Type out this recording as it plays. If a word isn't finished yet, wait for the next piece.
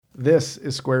This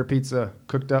is Square Pizza,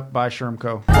 cooked up by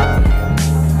Shermco.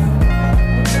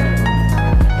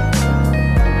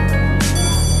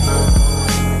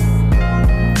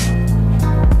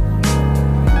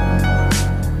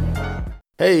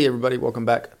 Hey everybody, welcome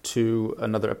back to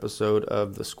another episode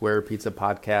of the Square Pizza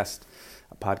Podcast,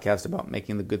 a podcast about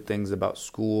making the good things about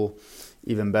school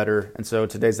even better. And so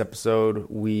today's episode,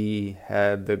 we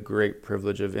had the great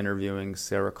privilege of interviewing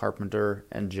Sarah Carpenter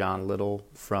and John Little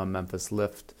from Memphis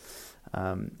Lift.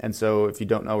 And so if you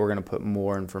don't know, we're going to put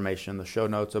more information in the show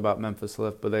notes about Memphis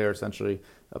Lift, but they are essentially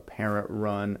a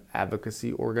parent-run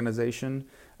advocacy organization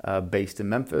based in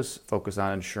Memphis, focused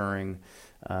on ensuring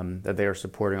that they are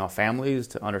supporting all families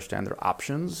to understand their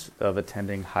options of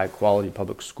attending high-quality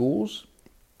public schools.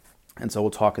 And so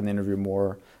we'll talk in the interview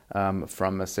more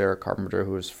from Sarah Carpenter,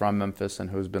 who is from Memphis and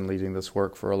who's been leading this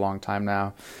work for a long time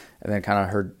now. And then kind of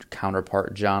her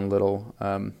counterpart, John Little.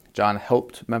 John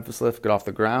helped Memphis Lift get off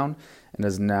the ground and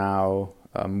is now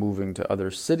moving to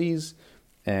other cities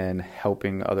and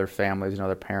helping other families and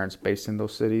other parents based in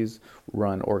those cities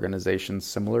run organizations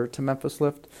similar to Memphis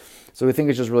Lift. So we think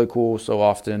it's just really cool. So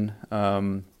often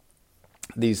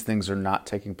these things are not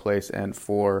taking place, and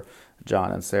for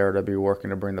John and Sarah to be working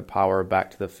to bring the power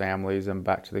back to the families and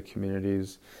back to the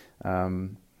communities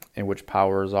in which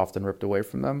power is often ripped away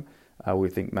from them. We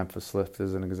think Memphis Lift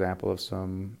is an example of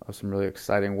some really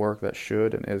exciting work that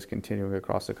should and is continuing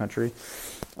across the country.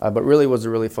 But really was a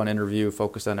really fun interview,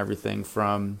 focused on everything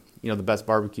from the best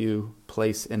barbecue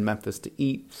place in Memphis to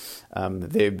eat.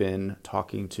 They've been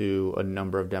talking to a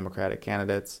number of Democratic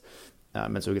candidates.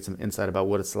 And so we get some insight about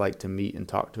what it's like to meet and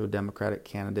talk to a Democratic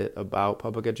candidate about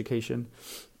public education.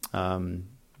 And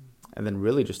then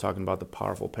really just talking about the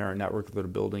powerful parent network that they're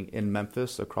building in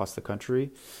Memphis across the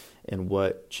country and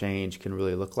what change can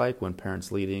really look like when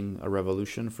parents leading a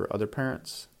revolution for other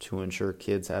parents to ensure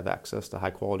kids have access to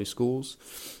high-quality schools.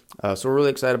 So we're really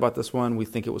excited about this one. We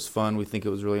think it was fun. We think it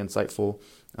was really insightful.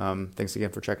 Thanks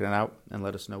again for checking it out, and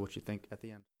let us know what you think at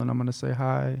the end. And I'm going to say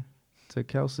hi to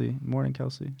Kelsey. Morning,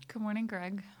 Kelsey. Good morning,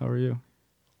 Greg. How are you?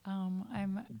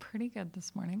 I'm pretty good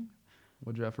this morning.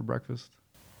 What'd you have for breakfast?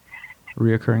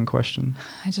 Reoccurring question.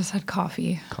 I just had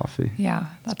coffee. Coffee. Yeah,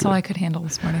 that's all I could handle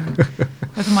this morning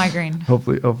with a migraine.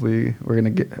 Hopefully we're going to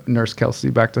get Nurse Kelsey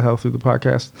back to health through the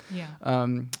podcast. Yeah. All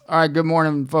right, good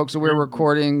morning, folks. So we're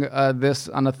recording this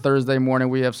on a Thursday morning.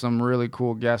 We have some really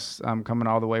cool guests coming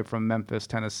all the way from Memphis,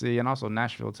 Tennessee, and also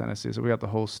Nashville, Tennessee. So we got the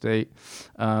whole state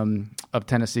of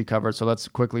Tennessee covered. So let's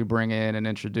quickly bring in and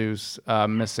introduce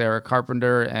Miss Sarah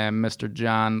Carpenter and Mr.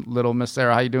 John Little. Miss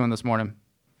Sarah, how you doing this morning?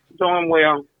 Doing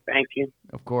well. Thank you.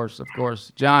 Of course.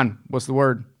 John, what's the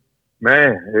word?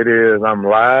 Man, it is. I'm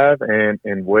live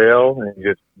and well and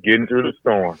just getting through the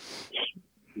storm.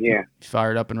 Yeah.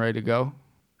 Fired up and ready to go?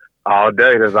 All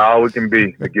day. That's all we can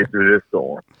be to get through this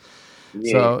storm.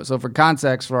 Yeah. So for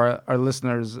context for our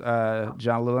listeners,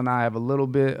 John Little and I have a little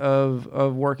bit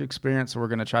of work experience, so we're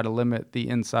going to try to limit the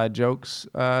inside jokes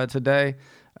today.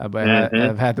 But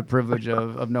I've had the privilege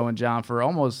of knowing John for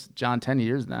almost 10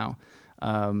 years now.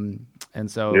 And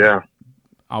so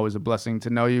always a blessing to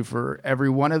know you for every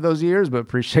one of those years, but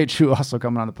appreciate you also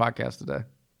coming on the podcast today.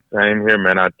 Same here,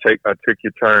 man. I took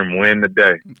your term, win the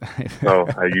day. So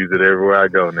I use it everywhere I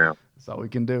go now. That's all we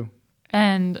can do.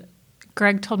 And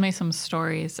Greg told me some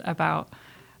stories about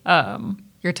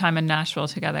your time in Nashville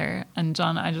together. And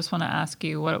John, I just want to ask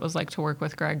you what it was like to work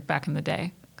with Greg back in the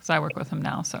day, because I work with him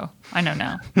now, so I know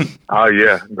now. Oh,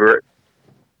 yeah.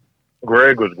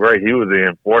 Greg was great. He was the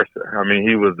enforcer. I mean,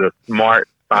 he was a smart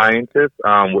scientist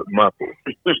with muscles.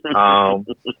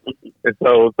 And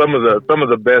so some of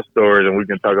the best stories, and we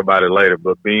can talk about it later,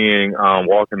 but being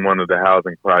walking one of the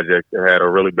housing projects that had a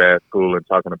really bad school and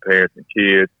talking to parents and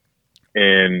kids,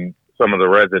 and some of the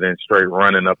residents straight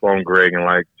running up on Greg and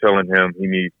like telling him he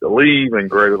needs to leave, and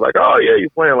Greg was like, "Oh yeah,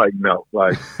 you're playing." Like, no,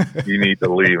 like you need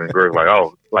to leave, and Greg's like,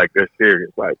 "Oh, like that's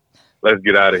serious. Like, let's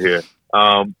get out of here."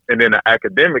 And then an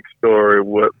academic story,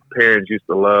 what parents used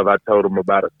to love, I told them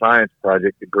about a science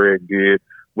project that Greg did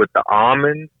with the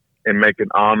almonds and making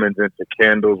almonds into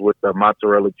candles with the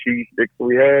mozzarella cheese sticks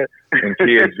we had, and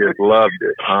kids just loved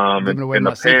it. And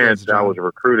the parents I was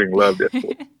recruiting loved it.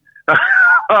 It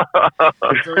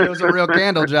was a real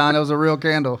candle, John. It was a real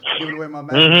candle. Giving away my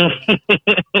magic.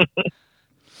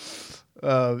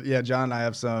 John and I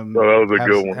have some. So that was a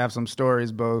good one. Have some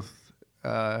stories both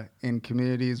in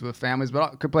communities with families, but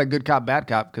I could play good cop, bad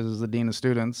cop because as the dean of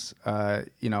students, if I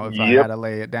had to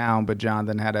lay it down, but John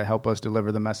then had to help us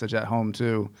deliver the message at home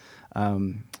too.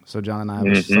 So John and I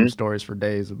have some stories for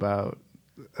days about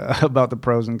the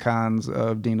pros and cons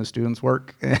of dean of students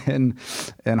work and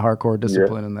hardcore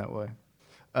discipline in that way.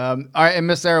 All right, and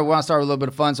Miss Sarah, we want to start with a little bit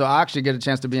of fun. So I actually get a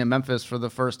chance to be in Memphis for the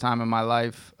first time in my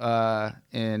life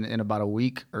in about a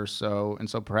week or so. And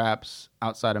so perhaps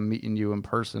outside of meeting you in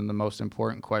person, the most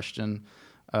important question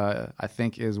I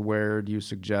think is, where do you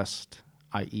suggest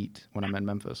I eat when I'm in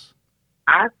Memphis?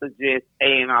 I suggest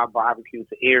A&R barbecue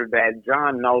to everybody.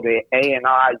 John know that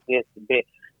A&R is just a bit.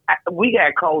 We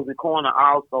got Cozy Corner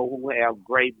also who have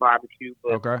great barbecue,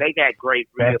 but they got great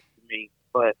ribs to me.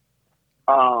 But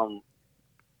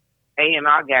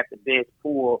A&R got the best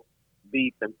pulled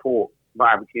beef and pork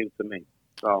barbecue to me.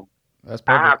 So that's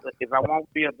perfect. If I want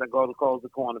ribs, I go to Cozy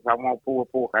Corner. If I want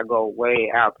pulled pork, I go way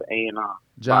out to A&R.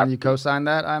 John, barbecue. you co-sign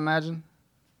that, I imagine?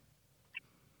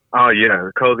 Oh, yeah.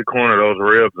 The Cozy Corner, those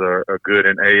ribs are good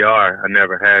in AR. I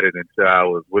never had it until I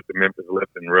was with the Memphis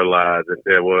Lift and realized that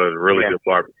there was really good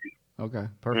barbecue. Okay,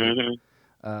 perfect.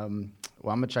 Mm-hmm.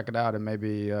 Well, I'm going to check it out and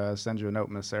maybe send you a note,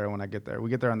 Miss Sarah, when I get there. We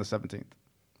get there on the 17th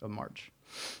of March.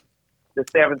 The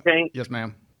 17th? Yes,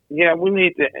 ma'am. Yeah, we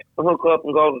need to hook up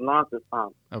and go to lunch or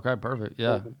something. Okay, perfect.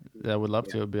 Yeah, we'd love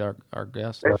to. It'd be our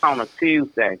guest. That's on a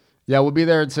Tuesday. Yeah, we'll be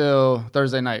there until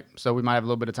Thursday night, so we might have a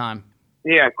little bit of time.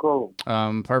 Yeah, cool.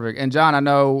 Perfect. And John, I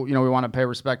know, we want to pay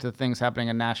respect to the things happening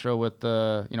in Nashville with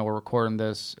the, we're recording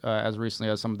this as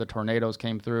recently as some of the tornadoes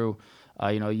came through.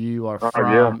 You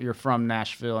are you're from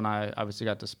Nashville, and I obviously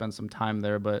got to spend some time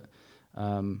there, but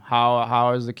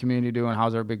how is the community doing?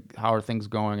 How are things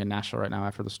going in Nashville right now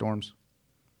after the storms?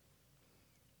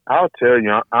 I'll tell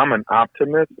you, I'm an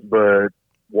optimist, but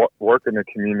working the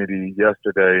community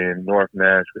yesterday in North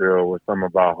Nashville with some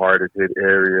of our hardest hit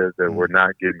areas that were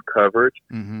not getting coverage,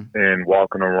 and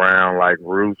walking around like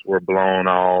roofs were blown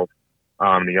off.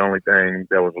 The only thing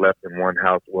that was left in one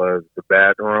house was the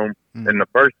bathroom. And the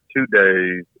first 2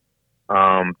 days,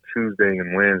 Tuesday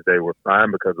and Wednesday, were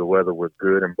fine because the weather was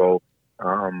good in both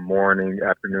morning,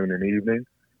 afternoon, and evening.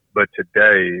 But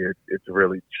today, it's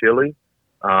really chilly.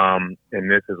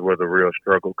 And this is where the real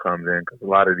struggle comes in, because a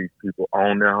lot of these people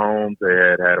own their homes. They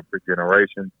had them for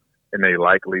generations, and they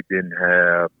likely didn't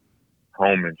have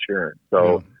home insurance.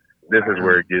 So this is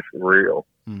where it gets real.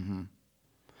 Mm-hmm.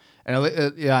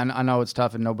 And I know it's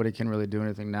tough, and nobody can really do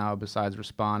anything now besides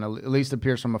respond. At least it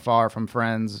appears from afar, from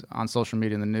friends on social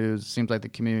media and the news. It seems like the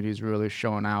community is really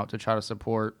showing out to try to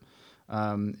support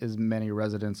as many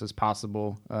residents as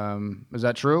possible. Is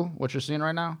that true, what you're seeing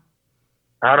right now?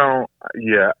 I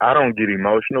don't get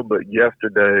emotional, but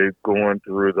yesterday going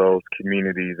through those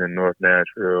communities in North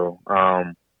Nashville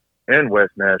and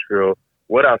West Nashville,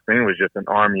 what I've seen was just an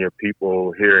army of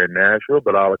people here in Nashville,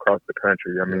 but all across the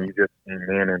country. I mean, you just see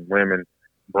men and women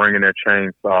bringing their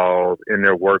chainsaws in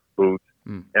their work boots.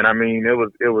 And I mean, it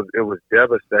was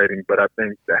devastating, but I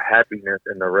think the happiness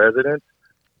in the residents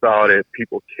saw that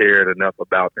people cared enough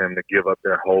about them to give up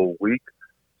their whole week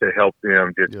to help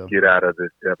them just get out of this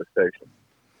devastation.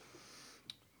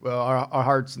 Well, our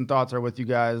hearts and thoughts are with you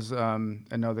guys, and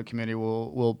know the community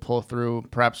will pull through,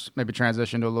 perhaps maybe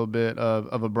transition to a little bit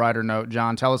of a brighter note.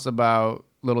 John, tell us about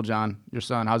Little John, your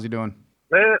son. How's he doing?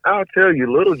 Man, I'll tell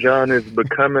you, Little John is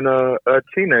becoming a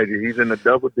teenager. He's in the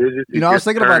double digits. I was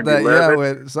thinking about that.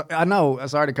 11. I know.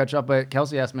 Sorry to cut you up, but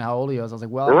Kelsey asked me how old he was. I was like,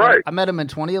 well, I met him in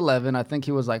 2011. I think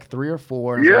he was like 3 or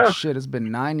 4. And I was like, shit, it's been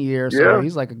 9 years. So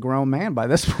he's like a grown man by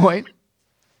this point.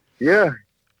 Yeah.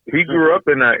 He grew up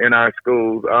in our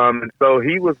schools, and so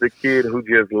he was the kid who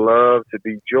just loved to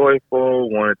be joyful,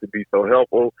 wanted to be so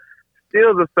helpful.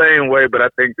 Still the same way, but I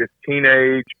think this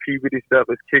teenage puberty stuff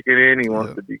is kicking in. He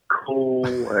wants to be cool,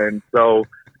 and so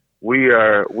we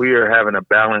are having a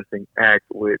balancing act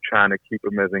with trying to keep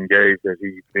him as engaged as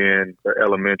he's been for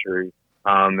elementary,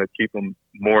 to keep him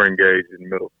more engaged in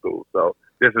middle school. So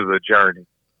this is a journey.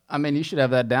 I mean, you should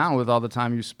have that down with all the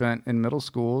time you spent in middle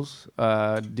schools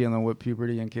dealing with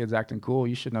puberty and kids acting cool.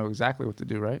 You should know exactly what to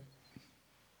do, right?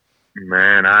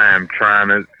 Man, I am trying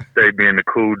to stay being the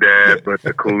cool dad, but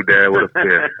the cool dad with a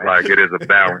fist. Like, it is a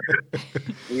balance.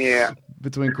 Yeah.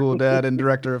 Between cool dad and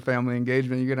director of family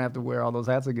engagement, you're going to have to wear all those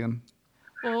hats again.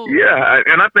 Yeah,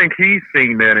 and I think he's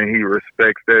seen that and he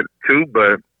respects that too,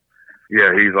 but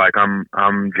yeah, he's like, I'm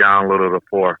John Little the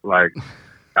fourth. Like,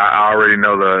 I already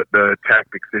know the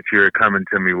tactics that you're coming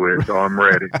to me with, so I'm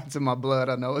ready. It's in my blood.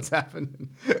 I know what's happening.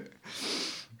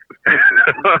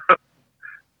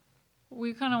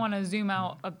 We kind of want to zoom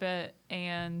out a bit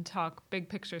and talk big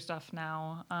picture stuff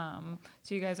now.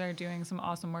 So you guys are doing some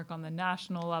awesome work on the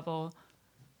national level.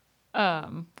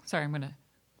 Sorry, I'm going to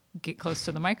get close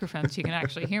to the microphone so you can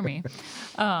actually hear me.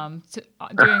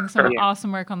 Doing some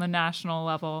awesome work on the national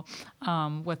level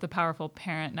with the Powerful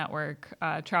Parent Network,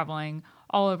 traveling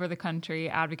all over the country,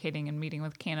 advocating and meeting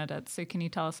with candidates. So can you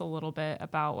tell us a little bit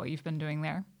about what you've been doing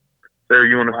there? Sarah,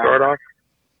 you want to start off?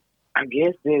 I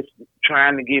guess just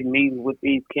trying to get meetings with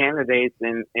these candidates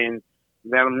and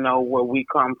let them know where we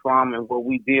come from and what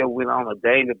we deal with on a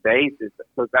daily basis.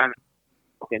 Because I'm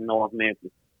in North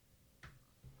Memphis.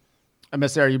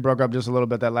 Miss Sarah, you broke up just a little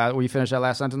bit. Will you finish that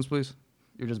last sentence, please?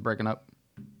 You're just breaking up.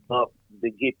 Up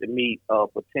to get to meet a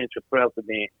potential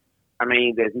president. I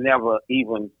mean,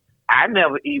 I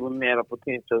never even met a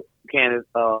potential candidate.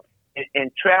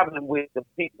 And traveling with the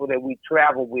people that we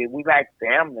travel with, we like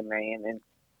family, man. And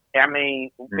I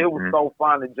mean, it was so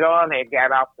fun. John had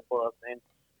got off the bus and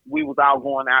we was all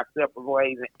going our separate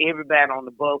ways, and everybody on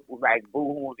the bus was like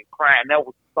boo-hooing and crying. That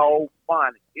was so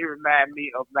funny. It reminded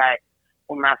me of like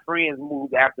when my friends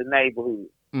moved out the neighborhood.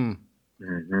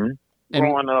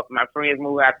 Growing up, my friends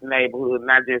moved out the neighborhood,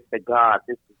 and I just said, God,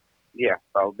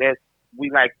 so we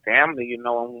like family, you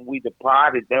know, and when we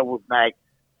departed, that was like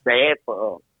sad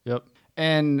for us. Yep.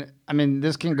 And I mean,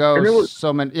 this can go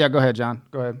so many. Yeah, go ahead, John.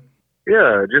 Go ahead.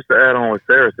 Yeah, just to add on what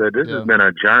Sarah said, this has been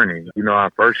a journey. You know, our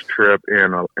first trip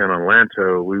in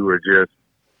Atlanta, we were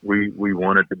we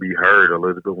wanted to be heard.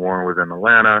 Elizabeth Warren was in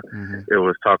Atlanta. It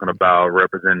was talking about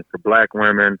representing for Black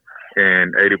women,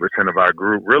 and 80% of our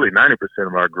group, really 90%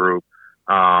 of our group,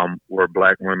 were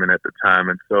Black women at the time.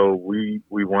 And so we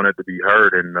wanted to be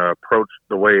heard, and approach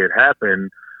the way it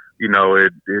happened, you know,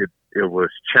 it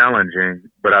was challenging.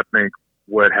 But I think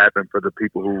what happened for the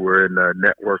people who were in the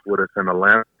network with us in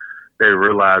Atlanta, they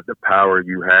realized the power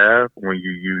you have when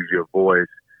you use your voice.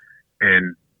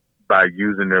 And by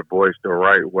using their voice the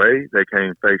right way, they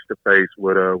came face to face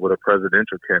with a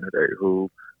presidential candidate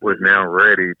who was now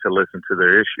ready to listen to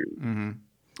their issues.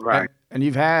 Right. And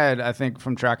you've had, I think,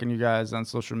 from tracking you guys on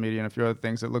social media and a few other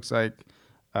things, it looks like,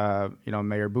 you know,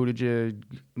 Mayor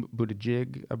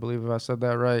Buttigieg, I believe if I said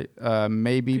that right.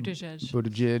 Maybe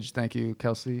Buttigieg. Thank you,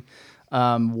 Kelsey.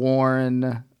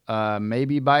 Warren,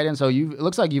 maybe Biden. So it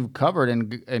looks like you've covered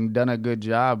and done a good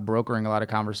job brokering a lot of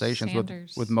conversations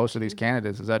with most of these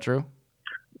candidates. Is that true?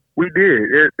 We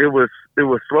did. It was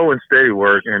slow and steady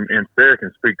work, and Sarah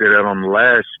can speak to that on the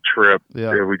last trip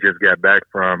that we just got back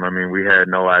from. I mean, we had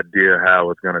no idea how it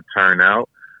was going to turn out.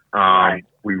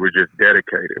 We were just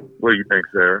dedicated. What do you think,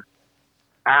 Sarah?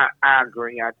 I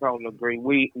agree. I totally agree.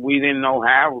 We didn't know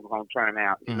how it was going to turn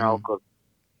out, you know, because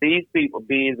these people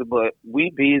busy, but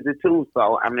we busy too.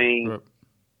 So, I mean,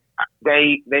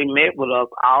 they met with us.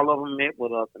 All of them met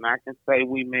with us. And I can say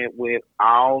we met with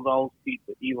all those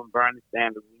people, even Bernie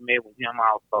Sanders. We met with him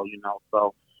also, you know.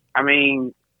 So, I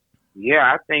mean,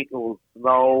 I think it was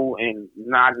slow and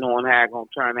not knowing how it's going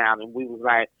to turn out. And we was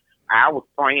like, I was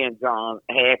praying, John,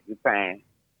 half the time.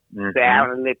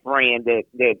 Silently praying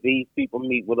that these people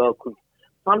meet with us. Because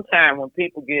sometimes when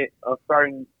people get a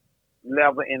certain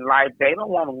level in life, they don't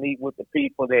want to meet with the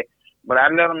people but I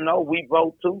let them know we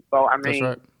vote too. So, I mean,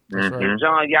 That's right.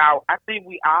 John, y'all, I think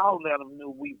we all let them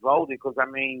know we voted because, I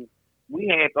mean, we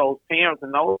had those parents,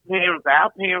 and those parents, our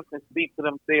parents can speak for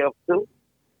themselves too.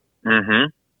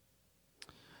 And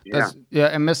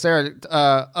Miss Sarah,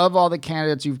 of all the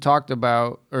candidates you've talked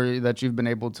about or that you've been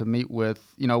able to meet with,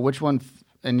 you know, which one,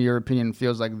 in your opinion,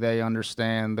 feels like they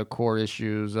understand the core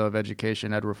issues of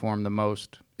education ed reform the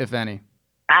most, if any?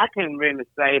 I can really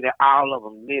say that all of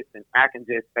them listen. I can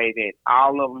just say that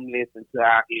all of them listen to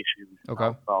our issues.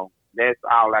 Okay. So that's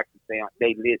all I can say.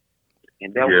 They listen.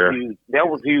 And that was huge. That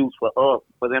was huge for us,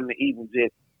 for them to even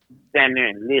just stand there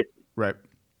and listen. Right.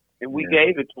 And we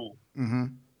gave it to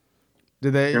them.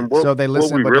 Did they? So they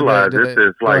listened, but go ahead,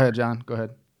 John. Go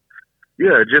ahead.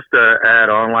 Yeah, just to add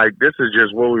on, like, this is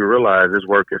just what we realized. This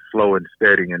work is slow and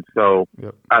steady. And so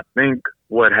I think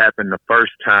what happened the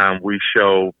first time we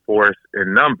showed force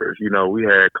in numbers, you know, we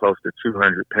had close to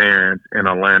 200 parents in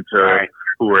Atlanta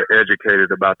who were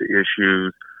educated about the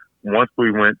issues. Once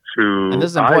we went to and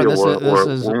this is important. Iowa,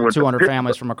 this is 200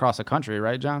 families from across the country,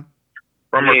 right, John?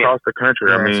 From across the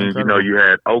country. I mean, you know, you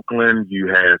had Oakland, you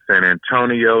had San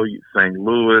Antonio, St.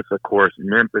 Louis, of course,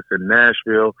 Memphis and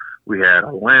Nashville. We had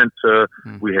Atlanta.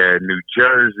 We had New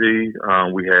Jersey.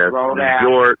 We had New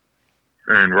York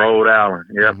and Rhode Island.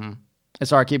 Yep. And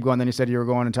sorry, keep going. Then you said you were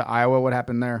going into Iowa. What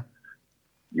happened there?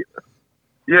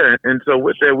 Yeah. And so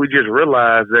with that, we just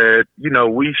realized that, you know,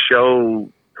 we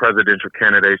showed presidential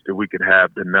candidates that we could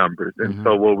have the numbers. And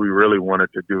so what we really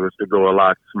wanted to do is to go a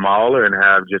lot smaller and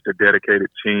have just a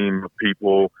dedicated team of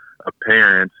people, of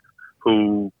parents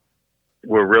who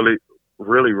were really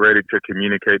ready to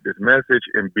communicate this message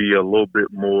and be a little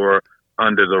bit more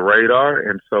under the radar.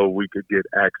 And so we could get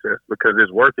access because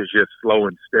this work is just slow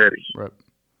and steady. Right.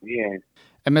 Yeah.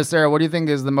 And Miss Sarah, what do you think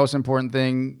is the most important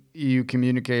thing you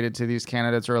communicated to these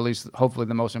candidates, or at least hopefully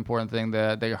the most important thing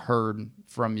that they heard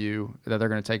from you that they're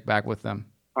going to take back with them?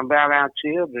 about our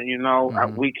children. You know,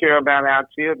 we care about our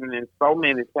children, and so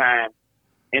many times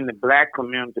in the black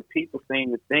community, people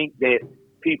seem to think that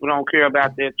people don't care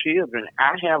about their children.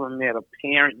 I haven't met a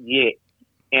parent yet,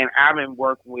 and I've been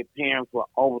working with parents for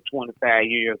over 25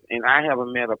 years, and I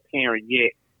haven't met a parent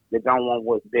yet that don't want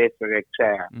what's best for their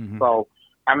child. So,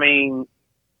 I mean,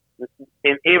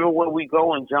 and everywhere we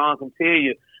go, and John can tell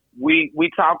you, we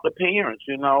talk to parents,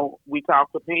 you know. We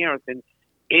talk to parents, and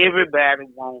everybody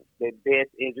wants the best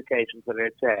education for their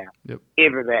child. Yep.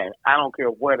 Everybody. I don't care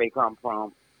where they come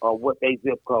from or what their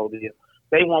zip code is.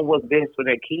 They want what's best for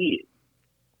their kids.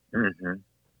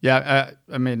 Yeah,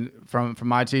 I mean, from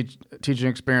my teaching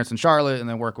experience in Charlotte, and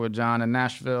then working with John in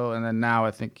Nashville, and then now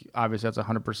I think obviously that's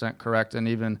 100% correct. And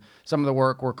even some of the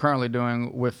work we're currently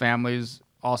doing with families,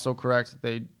 also correct.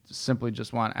 They simply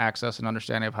just want access and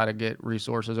understanding of how to get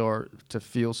resources or to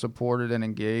feel supported and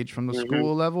engaged from the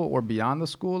school level or beyond the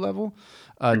school level,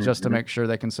 just to make sure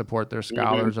they can support their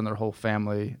scholars and their whole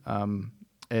family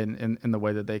in the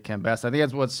way that they can best. I think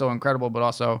that's what's so incredible, but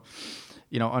also,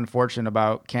 you know, unfortunate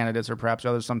about candidates or perhaps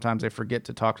others. Sometimes they forget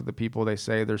to talk to the people they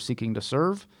say they're seeking to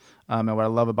serve. And what I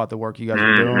love about the work you guys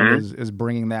are doing is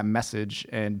bringing that message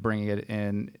and bringing it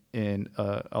in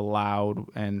a loud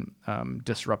and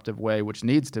disruptive way, which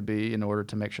needs to be in order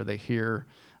to make sure they hear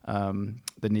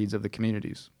the needs of the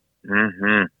communities.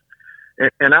 And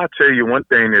I'll tell you one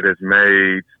thing that has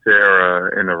made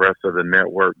Sarah and the rest of the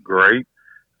network great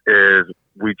is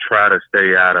we try to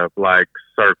stay out of like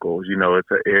circles. You know, it's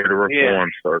an ed reform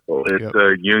circle. It's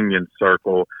a union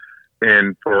circle.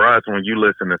 And for us, when you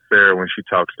listen to Sarah, when she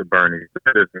talks to Bernie,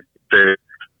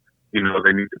 you know,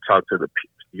 they need to talk to the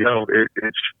people. You know,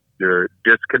 it's your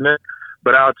disconnect.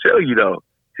 But I'll tell you though,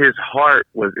 his heart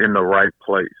was in the right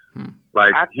place.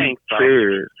 Like he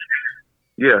says,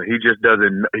 he just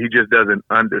doesn't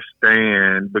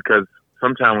understand, because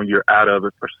sometimes when you're out of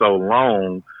it for so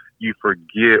long, you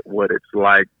forget what it's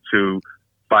like to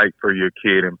fight for your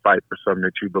kid and fight for something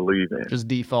that you believe in. Just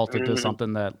defaulted to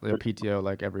something that the PTO,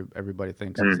 like everybody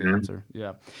thinks is the answer.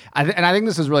 Yeah. I think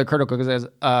this is really critical because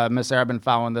as Miss Sarah, I've been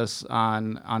following this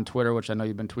on Twitter, which I know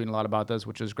you've been tweeting a lot about this,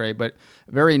 which is great, but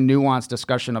very nuanced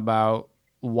discussion about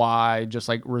why just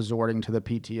like resorting to the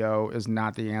PTO is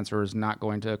not the answer, is not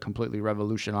going to completely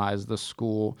revolutionize the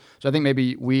school. So I think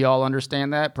maybe we all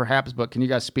understand that perhaps, but can you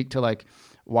guys speak to like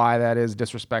why that is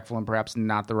disrespectful and perhaps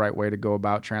not the right way to go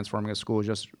about transforming a school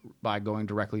just by going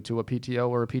directly to a PTO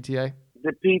or a PTA?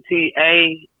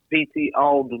 The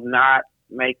PTO do not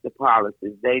make the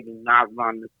policies. They do not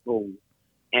run the school.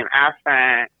 And I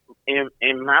find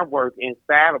in my work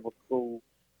inside of a school,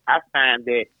 I find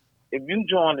that if you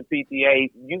join the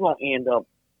PTA, you're going to end up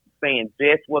saying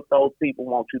just what those people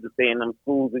want you to say in them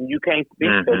schools, and you can't speak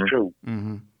the truth.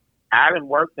 I done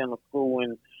worked in a school,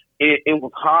 and it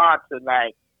was hard to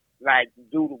like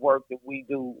do the work that we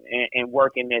do and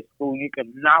work in that school. You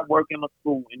cannot work in a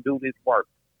school and do this work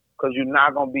because you're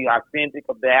not going to be authentic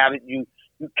about it. You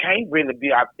can't really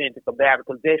be authentic about it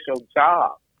because that's your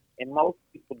job. And most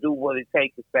people do what it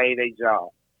takes to say their job.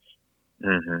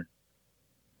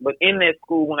 But in that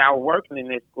school, when I was working in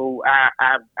that school,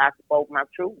 I spoke my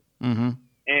truth. And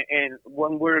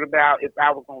wasn't worried about if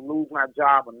I was going to lose my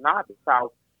job or not,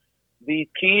 because these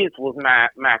kids was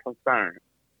my concern.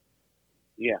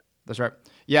 Yeah. That's right.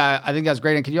 Yeah, I think that's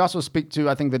great. And can you also speak to,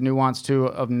 I think, the nuance, too,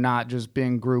 of not just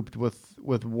being grouped with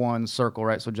one circle,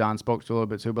 right? So John spoke to a little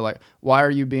bit, too. But, like, why are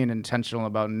you being intentional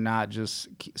about not just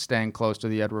staying close to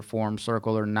the ed reform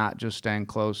circle or not just staying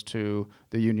close to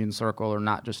the union circle or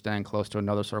not just staying close to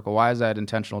another circle? Why is that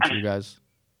intentional to you guys?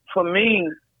 For me,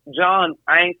 John,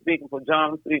 I ain't speaking for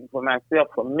John, I'm speaking for myself.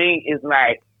 For me, it's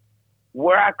like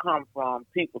where I come from,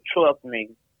 people trust me.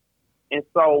 And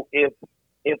so if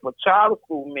a charter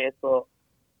school mess up,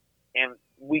 and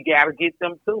we got to get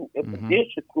them too. If a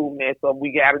district school mess up,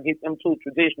 we got to get them to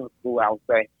traditional school, I would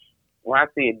say. When I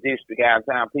say a district, out of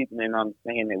town, people didn't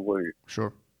understand that word.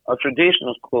 Sure. A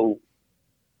traditional school,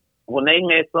 when they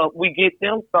mess up, we get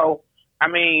them. So, I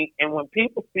mean, and when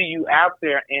people see you out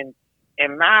there, and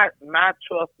my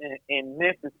trust in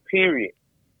Memphis, period,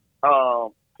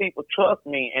 people trust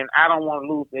me, and I don't want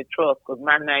to lose their trust because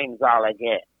my name is all I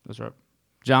got. That's right.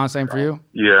 John, same for you?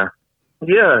 Yeah,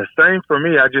 same for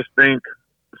me. I just think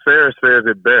Sarah says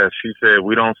it best. She said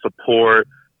we don't support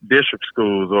district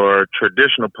schools or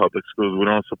traditional public schools. We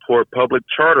don't support public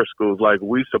charter schools. Like,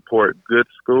 we support good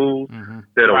schools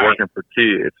that are working for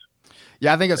kids.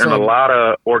 Yeah, I think it's and a lot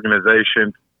of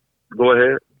organizations. Go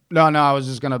ahead. No, I was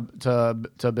just gonna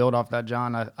to build off that,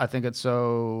 John. I think it's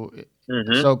so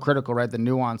critical, right? The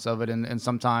nuance of it, and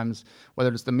sometimes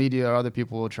whether it's the media or other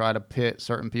people will try to pit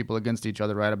certain people against each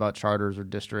other, right? About charters or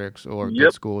districts or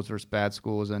good schools versus bad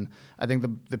schools. And I think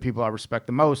the people I respect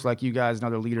the most, like you guys and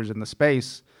other leaders in the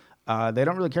space, they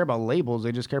don't really care about labels.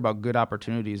 They just care about good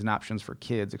opportunities and options for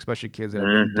kids, especially kids that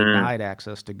have been denied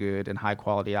access to good and high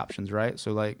quality options, right?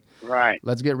 So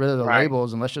let's get rid of the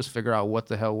labels and let's just figure out what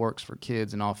the hell works for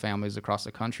kids and all families across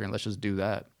the country, and let's just do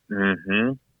that.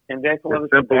 Mm-hmm. And that's what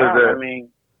it's about. I mean,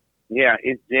 yeah,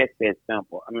 it's just that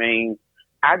simple. I mean,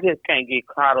 I just can't get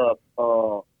caught up.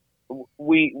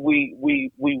 We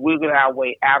wiggled our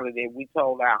way out of it. We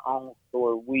told our own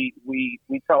story.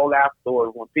 We told our story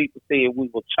when people said we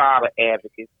were charter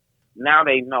advocates. Now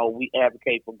they know we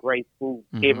advocate for great schools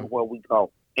everywhere we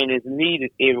go, and it's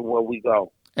needed everywhere we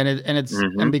go. And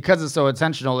and because it's so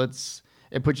intentional,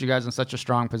 it puts you guys in such a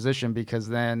strong position, because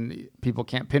then people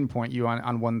can't pinpoint you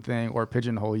on one thing or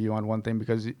pigeonhole you on one thing,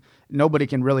 because nobody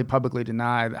can really publicly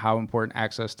deny how important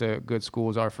access to good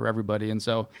schools are for everybody. And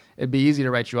so it'd be easy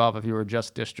to write you off if you were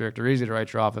just district, or easy to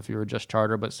write you off if you were just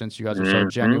charter. But since you guys are so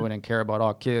genuine and care about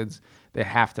all kids, they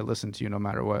have to listen to you no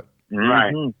matter what.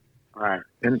 Right.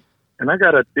 And I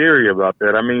got a theory about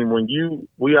that. I mean,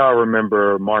 we all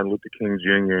remember Martin Luther King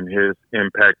Jr. and his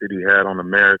impact that he had on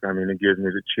America. I mean, it gives me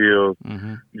the chills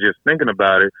just thinking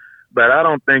about it. But I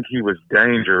don't think he was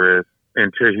dangerous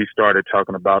until he started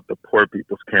talking about the Poor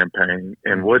People's Campaign.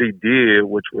 And what he did,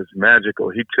 which was magical,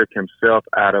 he took himself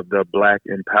out of the black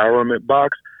empowerment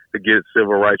box to get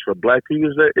civil rights for black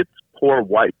people. It's poor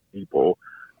white people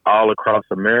all across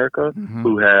America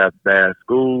who have bad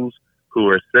schools, who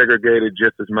are segregated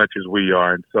just as much as we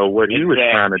are. And so what he was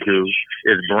trying to do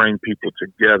is bring people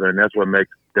together, and that's what makes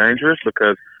it dangerous,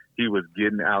 because he was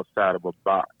getting outside of a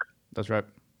box. That's right.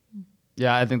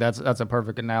 Yeah, I think that's a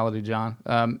perfect analogy, John.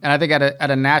 And I think at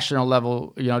a national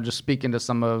level, just speaking to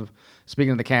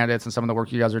the candidates and some of the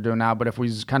work you guys are doing now, but if we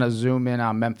just kind of zoom in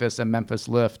on Memphis and Memphis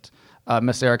Lift,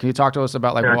 Miss Sarah, can you talk to us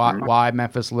about why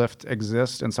Memphis Lift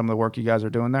exists and some of the work you guys are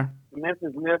doing there?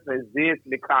 Memphis Lift exists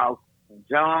because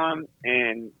John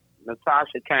and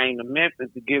Natasha came to Memphis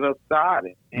to get us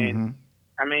started. And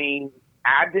I mean,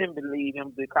 I didn't believe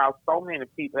them because so many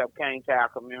people have came to our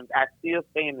community. I still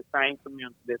stay in the same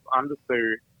community that's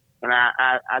underserved. And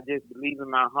I just believe in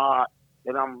my heart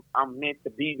that I'm meant to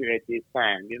be here at this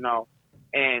time,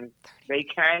 And they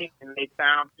came and they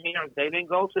found parents. They didn't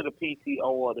go to the PTO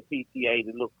or the PTA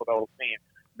to look for those parents.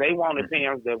 They wanted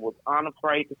parents that was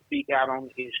unafraid to speak out on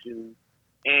the issues.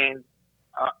 And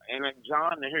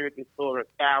John heard this story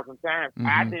 1,000 times.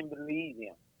 I didn't believe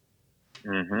him.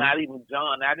 Not even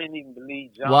John. I didn't even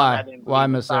believe John. Why,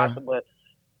 Miss Sarah? But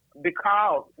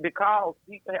because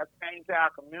people have came to our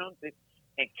community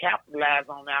and capitalized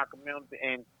on our community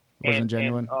and wasn't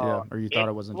genuine, or you thought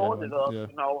it wasn't genuine,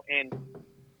 us, And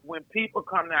when people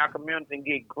come to our community and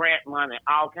get grant money,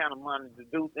 all kind of money to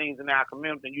do things in our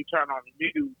community, and you turn on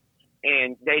the news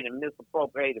and they done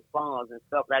misappropriated funds and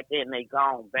stuff like that, and they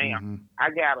gone. Bam.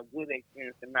 I got a good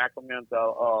experience in my community.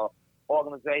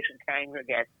 Organization came here,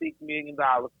 got $6 million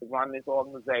to run this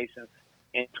organization,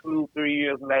 and 2-3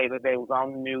 years later, they was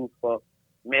on the news for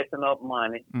messing up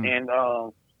money. And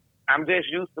I'm just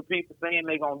used to people saying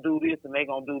they gonna do this and they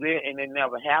gonna do that, and it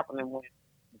never happened. And when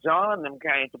John and them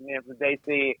came to Memphis, they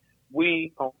said,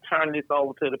 we gonna turn this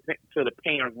over to the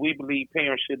parents. We believe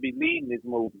parents should be leading this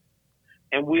movement.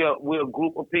 And we're a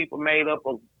group of people made up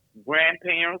of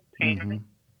grandparents, parents,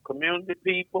 community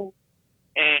people,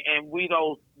 and we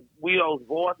those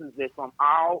voices that's from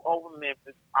all over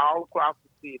Memphis, all across the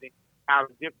city,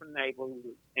 out of different neighborhoods.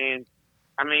 And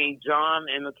I mean, John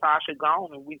and Natasha gone,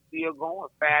 and we still going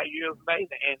 5 years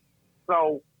later. And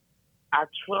so I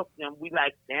trust them. We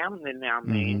like family now,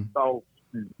 man. So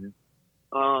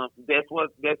that's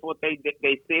what they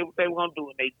said what they were gonna do,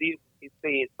 and they did what they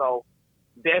said. So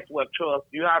that's what trust.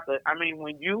 You have to. I mean,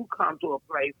 when you come to a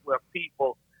place where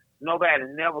nobody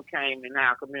never came in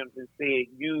our community and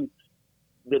said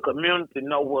the community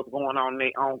know what's going on in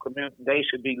their own community, they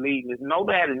should be leading this.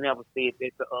 Nobody never said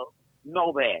that to us.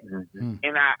 Nobody.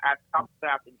 And I talk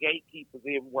about the gatekeepers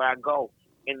everywhere I go.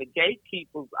 And the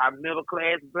gatekeepers are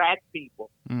middle-class black people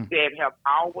that have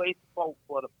always spoke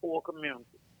for the poor community.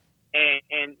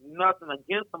 And nothing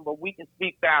against them, but we can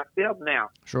speak for ourselves now.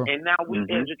 Sure. And now we're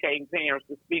educating parents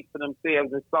to speak for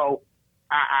themselves. And so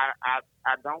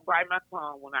I don't bite my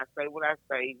tongue when I say what I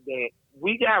say, that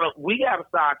we gotta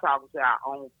start talking to our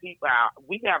own people.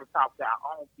 We gotta talk to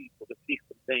our own people to fix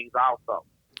some things also.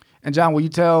 And John, will you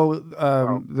tell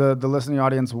the listening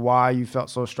audience why you felt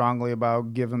so strongly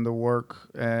about giving the work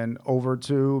and over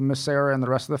to Miss Sarah and the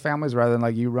rest of the families rather than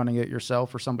like you running it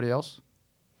yourself or somebody else?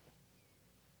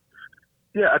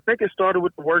 Yeah, I think it started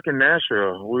with the work in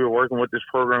Nashville. We were working with this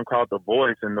program called The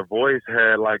Voice, and The Voice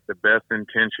had like the best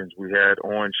intentions. We had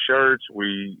orange shirts.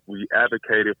 We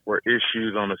advocated for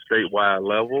issues on a statewide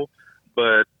level,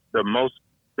 but the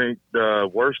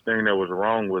worst thing that was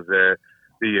wrong was that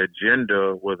the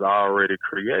agenda was already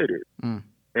created.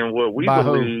 And what we by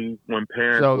believe who? When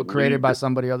parents... So created by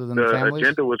somebody other than the families? The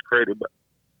agenda was created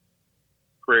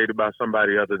by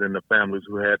somebody other than the families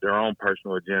who had their own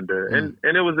personal agenda. And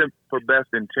it was for best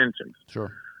intentions.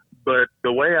 Sure. But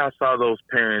the way I saw those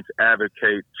parents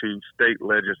advocate to state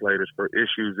legislators for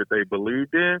issues that they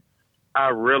believed in, I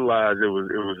realized it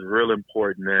was real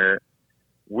important that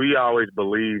we always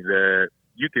believe that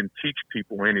you can teach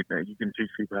people anything. You can teach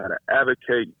people how to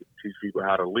advocate, you can teach people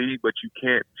how to lead, but you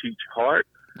can't teach heart.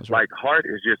 That's right. Like heart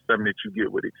is just something that you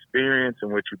get with experience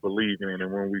and what you believe in.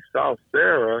 And when we saw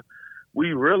Sarah,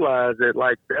 we realized that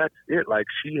like that's it. Like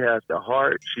she has the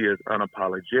heart, she is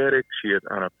unapologetic, she is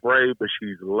unafraid, but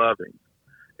she's loving.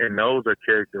 And those are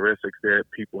characteristics that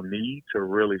people need to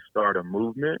really start a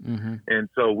movement. And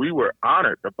so we were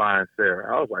honored to find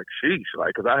Sarah. I was like, sheesh,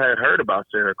 like, because I had heard about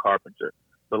Sarah Carpenter.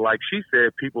 But like she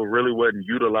said, people really wasn't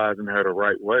utilizing her the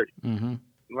right way.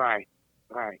 Right.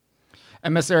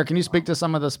 And Miss Sarah, can you speak to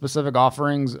some of the specific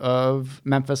offerings of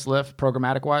Memphis Lift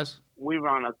programmatic-wise? We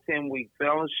run a 10-week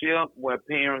fellowship where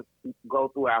parents go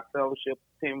through our fellowship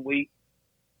 10 weeks,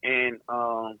 and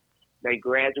they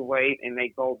graduate and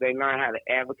they learn how to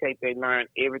advocate. They learn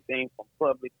everything from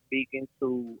public speaking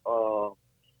to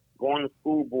going to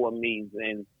school board meetings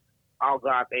and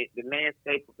the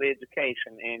landscape of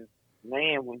education. And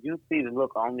man, when you see the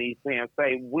look on these parents,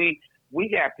 we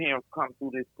got parents come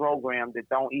through this program that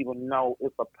don't even know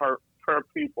it's a per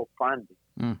pupil funding.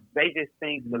 They just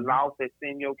think the law says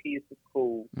send your kids to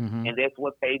school, and that's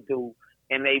what they do.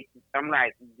 And I'm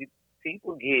like,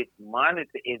 people get money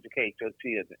to educate your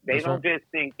children. They don't just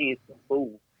send kids to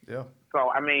school. Yeah.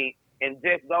 So, I mean, and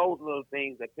just those little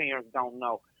things that parents don't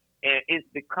know. And it's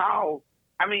because,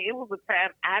 I mean, it was a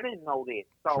time I didn't know that.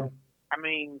 So, I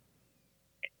mean,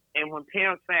 and when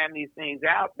parents find these things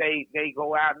out, they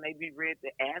go out and they be ready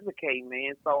to advocate,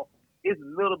 man. So it's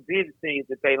little bitty things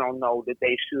that they don't know that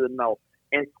they should know.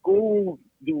 And schools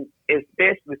do,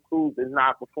 especially schools that's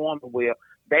not performing well,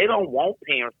 they don't want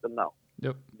parents to know.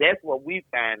 Yep. That's what we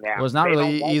find out. Well, it's not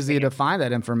really easy to find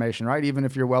that information, right? Even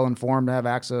if you're well informed to have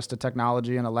access to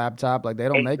technology and a laptop, like they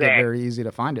don't make it very easy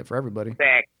to find it for everybody.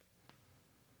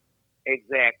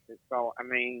 Exactly. So, I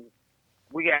mean,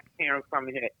 we got parents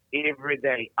coming here every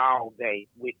day, all day,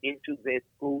 with issues at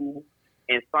school,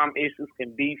 and some issues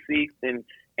can be fixed. And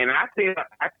I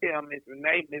tell Miss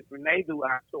Renee do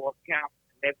our source count.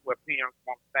 That's where parents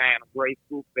want to find a great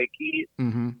school for their kids.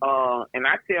 And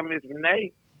I tell Miss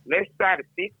Renee, let's try to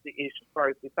fix the issue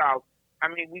first, because I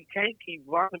mean, we can't keep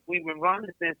running. We've been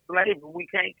running since slavery. We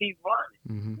can't keep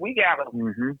running. We gotta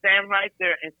stand right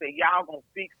there and say, y'all gonna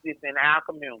fix this in our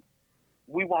community.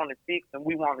 We want to fix, and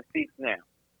we want to fix now.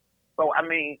 So, I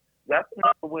mean, that's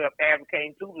another way of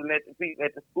advocating, too, to let the people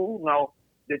at the school know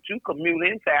that you commute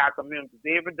into our communities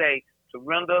every day to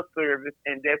render a service,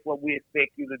 and that's what we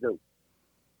expect you to do.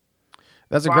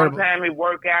 That's incredible. Sometimes it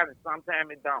work out, and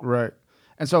sometimes it don't. Right.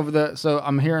 And so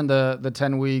I'm hearing the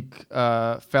 10-week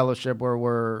fellowship where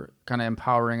we're kind of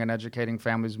empowering and educating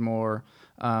families more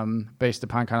based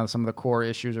upon kind of some of the core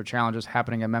issues or challenges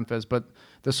happening in Memphis. But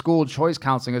the school choice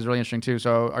counseling is really interesting too.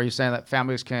 So are you saying that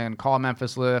families can call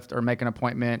Memphis Lift or make an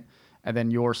appointment, and then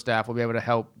your staff will be able to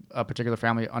help a particular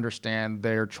family understand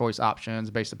their choice options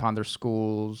based upon their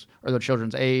schools or their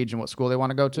children's age and what school they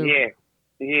want to go to? Yeah.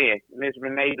 Miss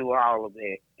Renee do all of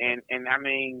that. And I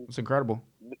mean, it's incredible.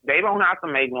 They don't have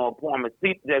to make no appointments.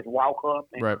 People just walk up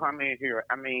and come in here.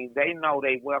 I mean, they know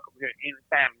they welcome here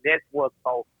anytime. That's what's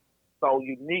so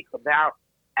unique about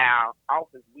our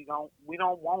office. We don't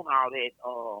want all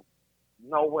that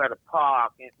nowhere to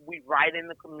park, and we right in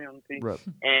the community. Right.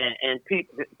 And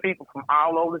people from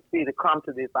all over the city come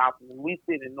to this office. And we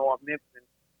sit in North Memphis, and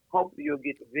hopefully you'll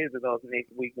get to visit us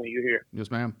next week when you're here.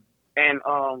 Yes, ma'am. And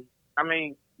I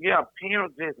mean, yeah,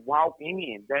 parents just walk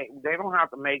in. They don't have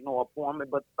to make no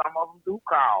appointment, but some of them do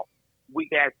call. We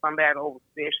got somebody over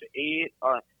special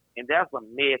ed, and that's a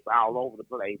mess all over the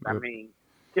place. Yep. I mean,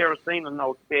 Teresina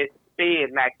knows fed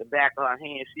like the back of her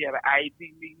hand. She had an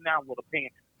IEP meeting now with a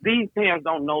parent. These parents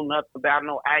don't know nothing about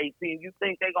no IEP. You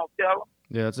think they gonna tell them?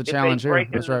 Yeah, it's a challenge here.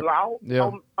 That's right. Law?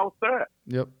 Yeah. No, sir.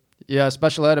 Yep. Yeah,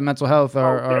 special ed and mental health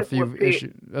are a few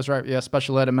issues. That's right. Yeah,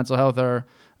 special ed and mental health are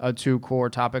two core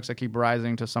topics that keep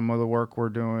rising to some of the work we're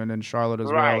doing in Charlotte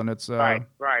as well. And it's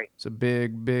it's a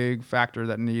big factor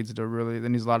that needs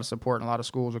a lot of support in a lot of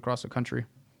schools across the country.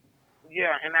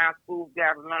 Yeah, and our schools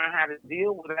got to learn how to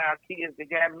deal with our kids that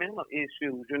got mental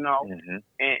issues,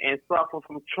 and suffer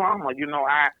from trauma.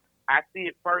 I see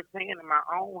it firsthand in my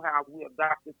own house. We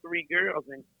adopted 3 girls,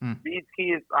 and these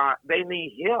kids, they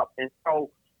need help. And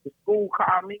so the school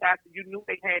called me after you knew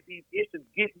they had these issues.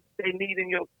 Get what they need in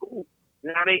your school.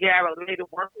 Now they got a lady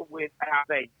working with how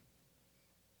they.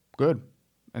 Good,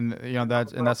 and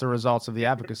that's the results of the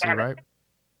advocacy, right?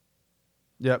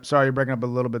 Yep. Sorry, you're breaking up a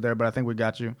little bit there, but I think we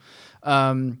got you.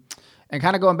 And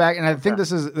kind of going back, and I think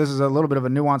this is a little bit of a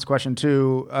nuanced question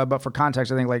too. But for context,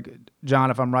 I think like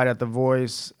John, if I'm right, at The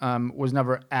Voice was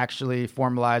never actually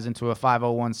formalized into a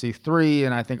 501c3,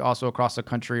 and I think also across the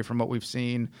country, from what we've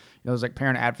seen, there's like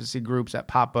parent advocacy groups that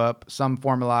pop up. Some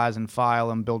formalize and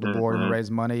file and build a board and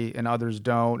raise money, and others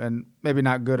don't, and maybe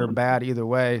not good or bad either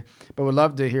way. But we'd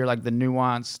love to hear like the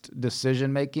nuanced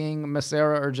decision making, Miss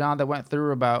Sarah or John, that went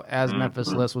through about as Memphis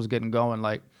List was getting going,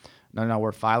 like. No,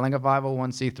 we're filing a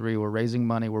 501c3. We're raising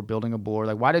money. We're building a board.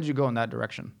 Like, why did you go in that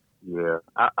direction? Yeah,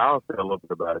 I'll say a little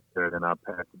bit about it, Ted, and I'll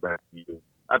pass it back to you.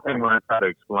 I think when I try to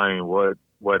explain what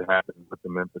happened with the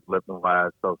Memphis List and why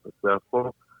it's so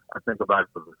successful, I think about it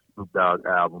for the Snoop Dogg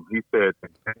album. He said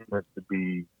entertainment to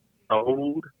be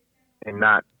told and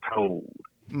not told.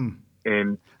 And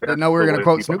I didn't know we were going to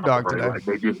quote Snoop Dogg today. Like,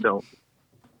 they just don't.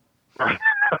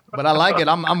 But I like it.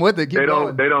 I'm with it. Keep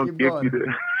going. They don't give you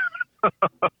the.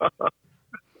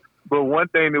 But one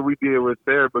thing that we did with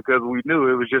Sarah, because we knew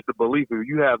it was just a belief, if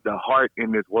you have the heart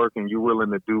in this work and you're willing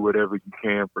to do whatever you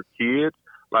can for kids,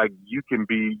 like you can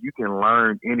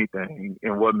learn anything.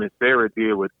 And what Miss Sarah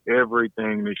did with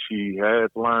everything that she has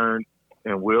learned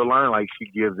and will learn, like she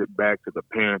gives it back to the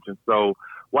parents. And so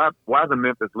why the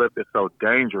Memphis List is so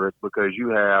dangerous, because you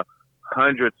have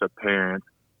hundreds of parents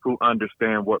who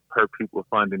understand what per pupil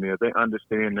funding is. They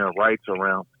understand their rights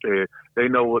around SPED. They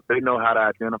know how to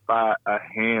identify a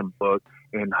handbook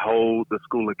and hold the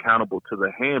school accountable to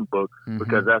the handbook,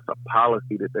 because that's a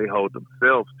policy that they hold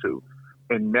themselves to.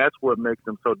 And that's what makes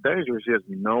them so dangerous, just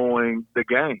knowing the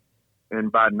game.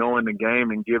 And by knowing the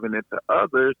game and giving it to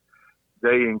others,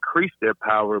 they increase their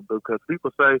power, because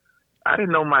people say, I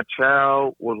didn't know my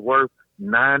child was worth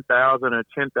 $9,000 or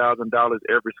 $10,000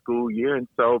 every school year, and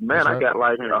so I got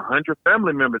like 100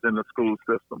 family members in the school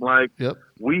system. Like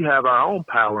we have our own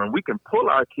power, and we can pull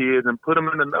our kids and put them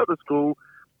in another school.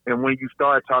 And when you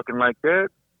start talking like that,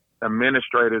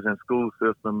 administrators and school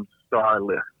systems start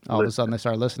listening. All of a sudden, they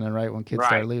start listening, right? When kids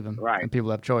start leaving, and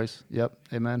people have choice. Yep,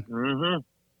 amen.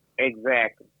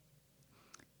 Exactly.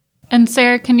 And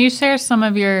Sarah, can you share some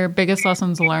of your biggest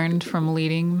lessons learned from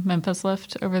leading Memphis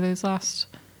Lift over these last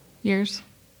years?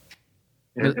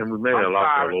 And we may have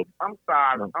lost a little. I'm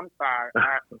sorry.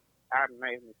 I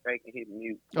made a mistake and hit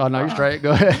mute. Oh, no, you're straight.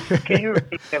 Go ahead. Can you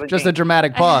repeat that again? Just a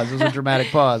dramatic pause. It was a dramatic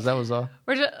pause. That was all.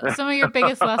 Some of your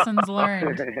biggest lessons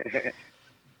learned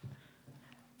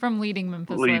from leading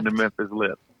Memphis Lift. Leading the Memphis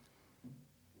Lift.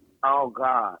 Oh,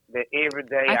 God. That every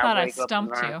day I thought I wake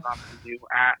stumped up and learn something new.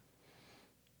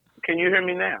 Can you hear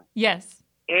me now? Yes.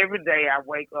 Every day I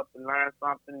wake up and learn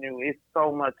something new. It's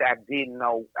so much I didn't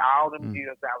know. All them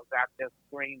years I was out there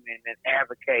screaming and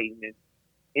advocating. And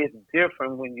it's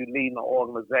different when you lead an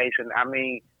organization. I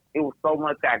mean, it was so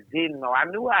much I didn't know. I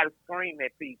knew how to scream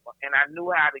at people, and I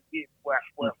knew how to get what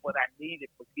I needed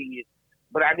for kids,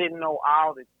 but I didn't know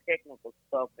all the technical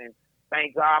stuff. And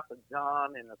thank God for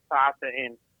John and Natasha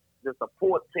and the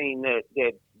support team that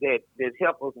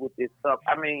helped us with this stuff.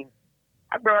 I mean,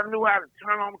 I barely knew how to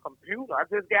turn on the computer. I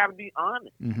just got to be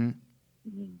honest.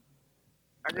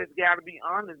 I just got to be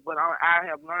honest. But I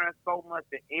have learned so much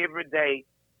that every day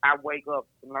I wake up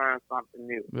to learn something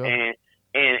new. Yep.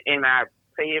 And I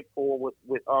pay it forward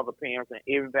with other parents and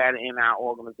everybody in our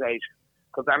organization.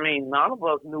 Because, I mean, none of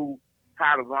us knew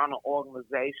how to run an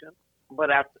organization. But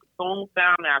I soon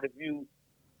found out if you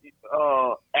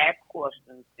ask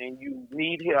questions and you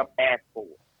need help, ask for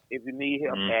it. If you need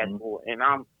help, ask for it. And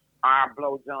I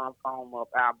blow John's phone up.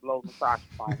 I blow Natasha's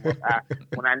phone up.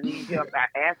 When I need help, I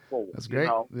ask for it. That's great.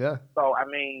 Yeah. So, I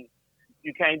mean,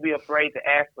 you can't be afraid to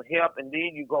ask for help. And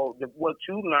then you go, what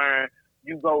you learn,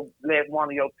 you go let one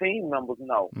of your team members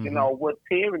know. You know, what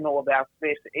Terry know about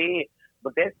special ed,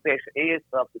 but that special ed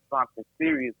stuff is something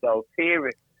serious, though.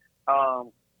 Terry, I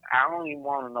don't even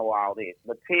want to know all this,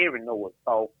 but Terry knows it.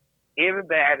 So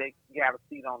everybody got a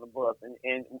seat on the bus.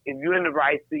 And if you're in the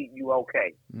right seat, you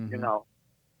okay, you know.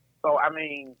 So, I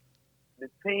mean,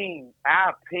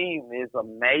 our team is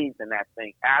amazing, I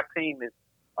think. Our team is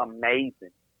amazing.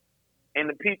 And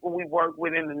the people we work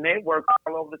with in the network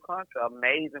all over the country are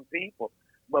amazing people.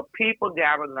 But people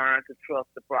got to learn to trust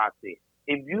the process.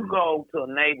 If you go to a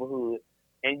neighborhood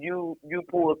and you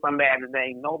pull somebody that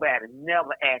ain't nobody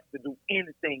never asked to do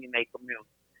anything in their community,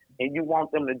 and you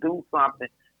want them to do something,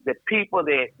 the people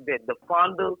that the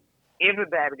funders,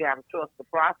 everybody got to trust the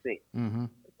process. Mm-hmm.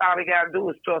 All they got to do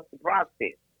is trust the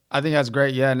process. I think that's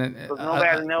great, yeah. Because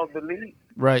nobody knows the lead.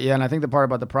 Right, yeah, and I think the part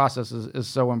about the process is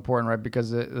so important, right?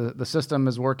 Because the system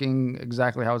is working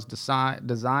exactly how it's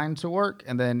designed to work,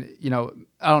 and then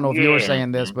I don't know if you were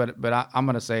saying this, but I'm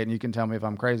going to say it, and you can tell me if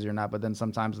I'm crazy or not. But then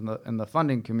sometimes in the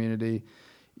funding community,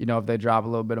 if they drop a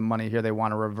little bit of money here, they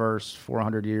want to reverse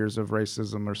 400 years of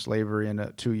racism or slavery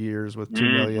in 2 years with $2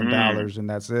 million, and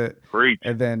that's it. Preach.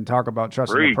 And then talk about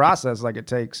trusting the process, like it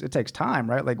takes time,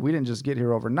 right? Like we didn't just get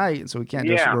here overnight, and so we can't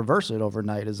just reverse it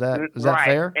overnight. Is that right.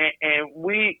 fair? And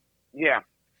we,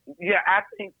 I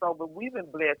think so. But we've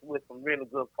been blessed with some really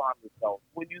good funders. So,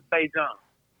 would you say, John?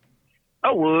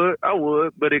 I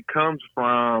would, but it comes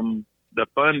from the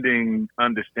funding.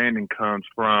 Understanding comes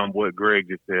from what Greg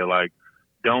just said, like.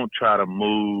 Don't try to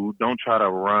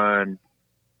run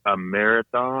a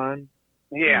marathon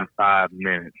in 5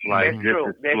 minutes. Like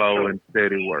just slow and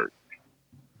steady work.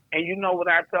 And you know what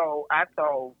I told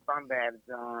somebody,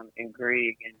 John and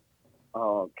Greg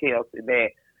and Kelsey, that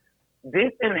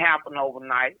this didn't happen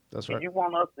overnight. That's right. If you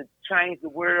want us to change the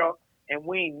world and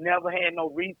we ain't never had no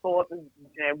resources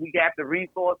and we got the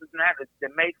resources now to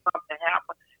make something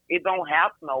happen, it don't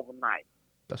happen overnight.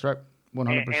 That's right.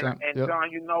 100%. And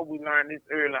John, we learned this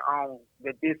early on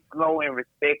that this slow and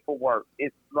respectful work.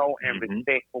 It's slow and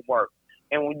respectful work.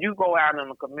 And when you go out in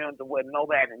a community where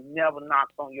nobody never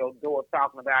knocks on your door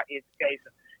talking about education,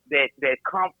 that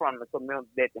come from the community,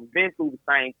 that have been through the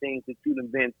same things that you've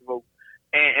been through,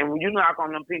 and when you knock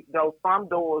on them people's doors, some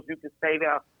doors you can stay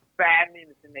there 5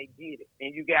 minutes and they get it.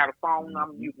 And you got a phone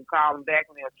number, you can call them back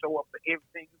and they'll show up for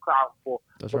everything you call them for.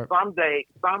 That's but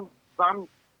right.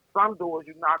 Some doors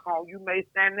you knock on, you may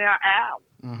stand there hours.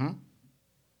 Mm-hmm.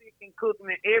 Cooking,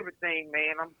 and everything,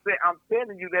 man. I'm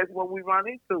telling you, that's what we run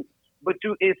into. But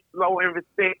it's slow and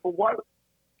respectful work.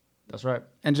 That's right.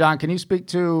 And John, can you speak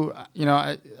to,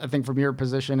 I think from your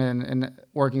position in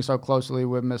working so closely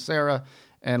with Miss Sarah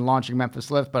and launching Memphis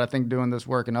Lift, but I think doing this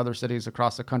work in other cities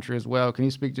across the country as well. Can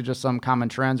you speak to just some common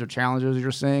trends or challenges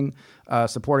you're seeing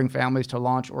supporting families to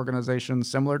launch organizations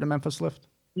similar to Memphis Lift?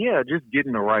 Yeah, just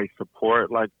getting the right support.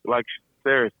 Like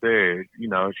Sarah said,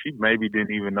 she maybe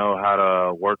didn't even know how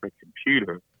to work a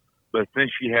computer, but since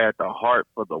she had the heart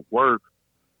for the work,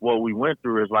 what we went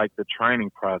through is like the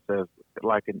training process,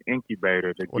 like an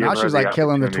incubator. Now she's like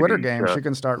killing the Twitter game. She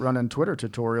can start running Twitter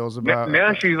tutorials about.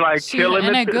 Now she's like killing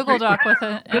in a Google Doc with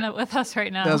us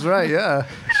right now. That's right. Yeah.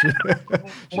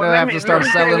 She have to start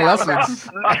selling lessons.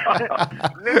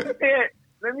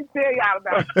 Let me tell y'all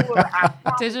about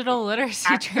Twitter. Digital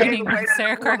literacy training with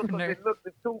Sarah Carpenter. It looked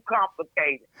too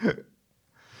complicated.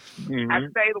 Mm-hmm. I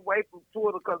stayed away from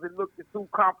Twitter because it looked too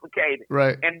complicated.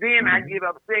 Right. And then I get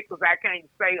upset because I can't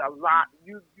say a lot.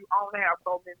 You only have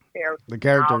so many characters. The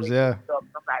characters, yeah. I'm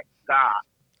like, God.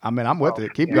 I mean, I'm with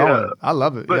it. Keep going. I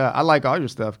love it. I like all your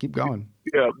stuff. Keep going.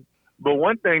 Yeah. But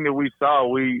one thing that we saw,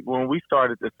 when we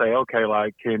started to say, okay,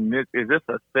 like, is this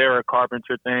a Sarah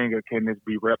Carpenter thing, or can this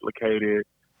be replicated,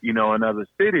 in other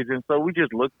cities? And so we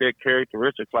just looked at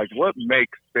characteristics, like what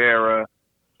makes Sarah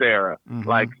Sarah. Mm-hmm.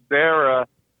 Like Sarah,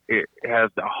 it has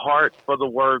the heart for the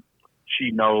work.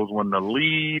 She knows when to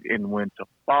lead and when to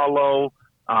follow.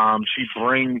 She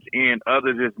brings in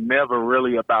others. It's never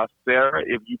really about Sarah.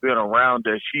 If you've been around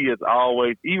her, she is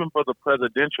always, even for the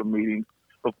presidential meetings,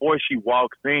 before she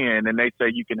walks in and they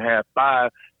say you can have 5,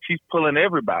 she's pulling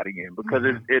everybody in because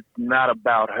it's not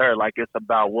about her. Like, it's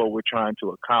about what we're trying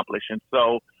to accomplish. And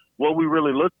so what we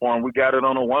really look for, and we got it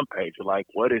on a one page, like,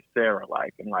 what is Sarah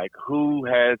like? And like, who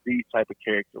has these type of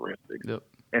characteristics? Yep.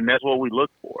 And that's what we look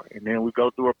for. And then we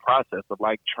go through a process of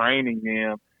like training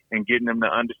them and getting them to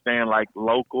understand like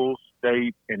local,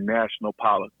 state, and national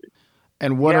policies.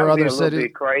 And what are other cities? You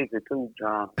gotta be a little bit crazy too,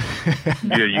 John.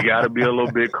 Yeah, you got to be a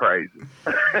little bit crazy.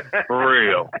 For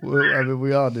real. Well, I mean,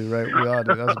 we all do, right? We all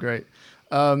do. That's great.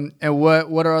 And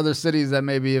what are other cities that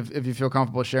maybe, if you feel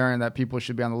comfortable sharing, that people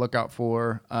should be on the lookout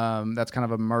for, that's kind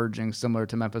of emerging similar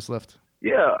to Memphis Lift?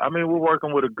 Yeah, I mean, we're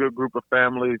working with a good group of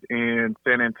families in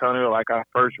San Antonio, like our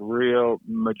first real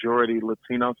majority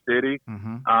Latino city.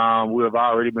 Mm-hmm. We have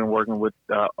already been working with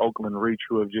Oakland Reach,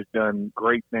 who have just done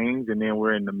great things. And then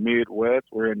we're in the Midwest,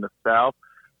 we're in the South,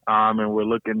 and we're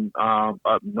looking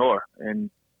up north.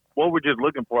 And what we're just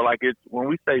looking for, like, it's when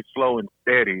we say slow and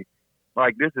steady,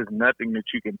 like, this is nothing that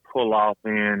you can pull off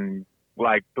in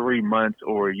like 3 months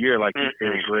or a year, like you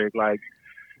said, Greg. Like,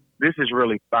 this is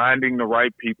really finding the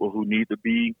right people who need to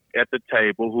be at the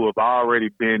table, who have already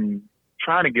been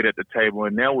trying to get at the table,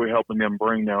 and now we're helping them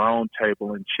bring their own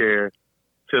table and chair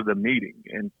to the meeting.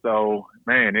 And so,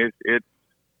 man, it's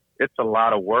a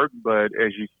lot of work, but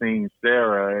as you've seen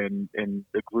Sarah and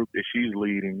the group that she's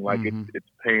leading, like it's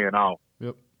paying off.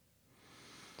 Yep.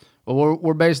 Well,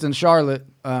 we're based in Charlotte,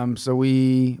 so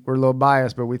we're a little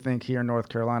biased, but we think here in North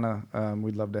Carolina,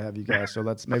 we'd love to have you guys. So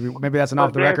let's maybe that's an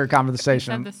off the record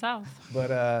conversation. The South.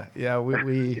 But yeah,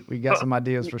 we got some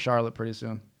ideas for Charlotte pretty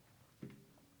soon.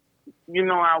 You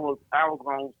know, I was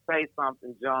gonna say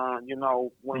something, John. You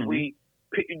know, when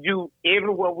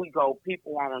everywhere we go,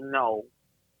 people want to know,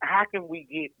 how can we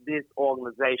get this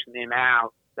organization in our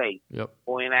state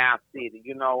or in our city?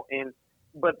 You know,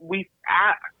 but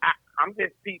I'm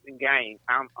just peeping game.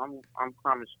 I'm coming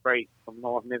straight from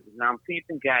North Memphis. Now I'm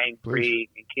peeping game, Greg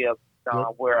and Kevin,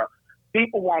 where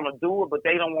people want to do it, but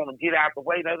they don't want to get out the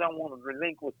way. They don't want to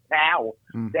relinquish power.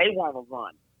 They want to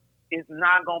run. It's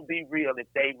not going to be real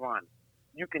if they run.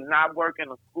 You cannot work in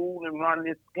a school and run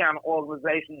this kind of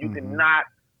organization. You cannot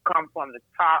come from the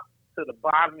top to the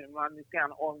bottom and run this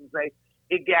kind of organization.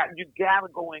 You got to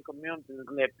go in communities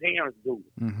and let parents do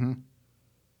it.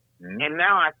 And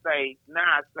now I say,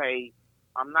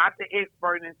 I'm not the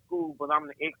expert in school, but I'm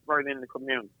the expert in the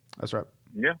community. That's right.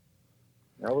 Yeah,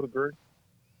 I would agree.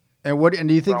 And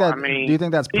do you think do you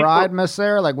think that's pride, Miss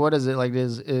Sarah? Like, what is it? Like,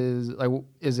 is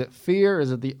it fear?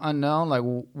 Is it the unknown? Like,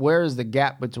 where is the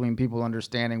gap between people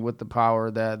understanding with the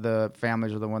power that the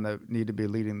families are the one that need to be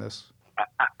leading this?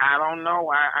 I don't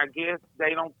know. I guess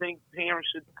they don't think parents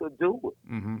could do it.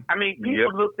 I mean,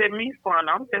 people looked at me funny.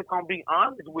 I'm just gonna be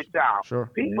honest with y'all. Sure.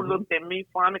 People looked at me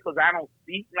funny because I don't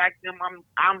speak like them.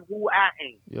 I'm who I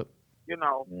am. Yep. You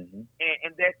know,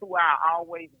 and that's who I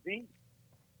always be.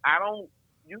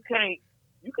 You can't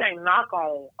knock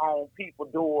on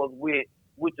people's doors with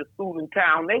your suit and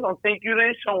tie. They gonna think you're the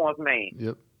insurance man.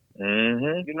 Yep.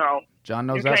 You know, John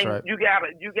knows that's right. You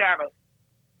gotta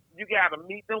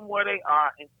meet them where they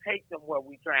are and take them where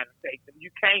we trying to take them.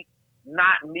 You can't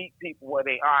not meet people where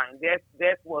they are, and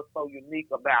that's what's so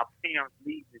unique about parents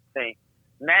leading this thing.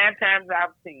 9 times out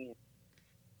of 10,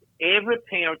 every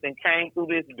parent that came through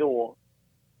this door.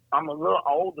 I'm a little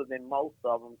older than most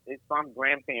of them. There's some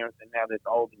grandparents in there that's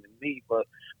older than me, but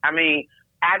I mean,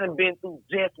 I done been through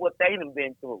just what they done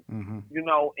been through, you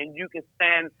know, and you can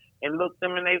stand and look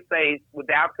them in their face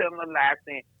without telling a lie,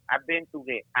 saying, I've been through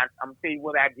that. I'm tell you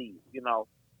what I did, you know,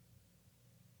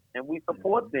 and we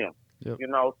support them, you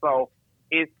know, so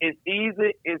it's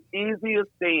easier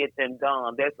said than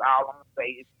done. That's all I'm gonna say.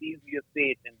 It's easier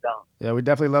said than done. Yeah, we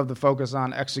definitely love the focus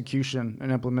on execution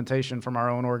and implementation from our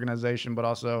own organization, but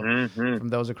also from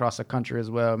those across the country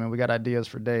as well. I mean, we got ideas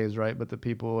for days, right? But the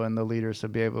people and the leaders to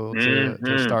be able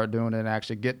to start doing it and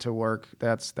actually get to work,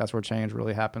 that's where change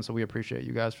really happens. So we appreciate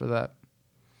you guys for that.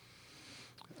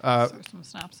 Some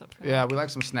snaps up for we like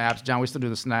some snaps. John, we still do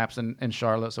the snaps in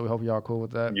Charlotte, so we hope y'all are cool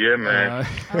with that. Yeah, man.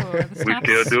 We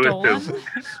still do it too.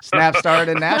 Snaps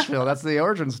started in Nashville. That's the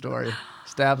origin story.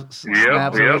 Snaps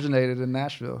originated in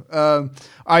Nashville. All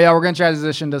right, y'all, we're going to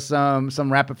transition to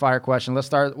some rapid fire questions. Let's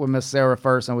start with Miss Sarah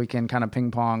first, and we can kind of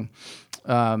ping pong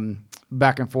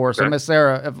back and forth. So, Miss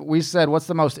Sarah, if we said, what's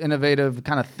the most innovative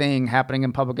kind of thing happening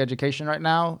in public education right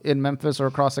now in Memphis or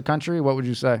across the country, what would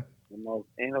you say? The most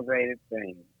innovative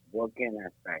thing. What can I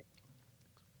say?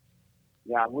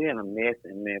 Yeah, we're in a mess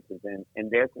in Memphis, and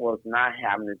that's what's not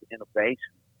having this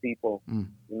innovation. People, you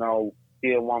know,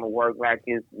 still want to work like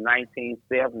it's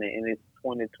 1970 and it's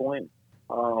 2020.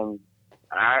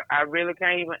 I really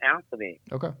can't even answer that.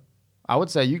 Okay. I would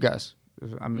say you guys.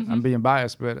 I'm being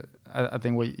biased, but I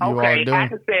think what you all are doing.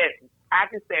 I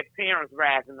can say parents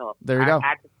rising up. There you go.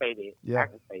 I can say that. Yeah. I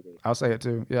can say that. I'll say it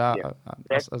too. Yeah.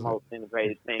 That's the most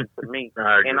innovative thing for me.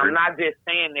 And I'm not just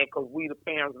saying that because we the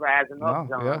parents rising up,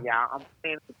 John. Y'all. I'm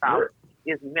saying it because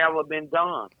it's never been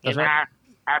done. That's and right.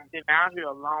 I've been out here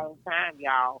a long time,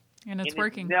 y'all. And it's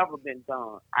working. It's never been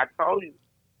done. I told you,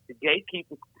 the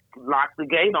gatekeepers locked the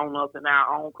gate on us in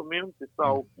our own community,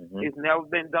 so it's never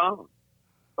been done.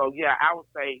 So, yeah, I would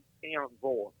say parent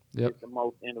voice is the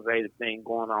most innovative thing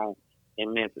going on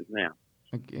in Memphis now.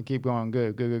 And keep going.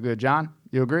 Good. John,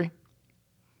 you agree?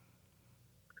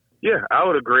 Yeah, I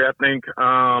would agree. I think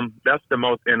that's the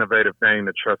most innovative thing,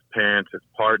 to trust parents as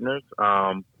partners.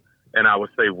 And I would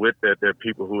say with that, there are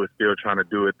people who are still trying to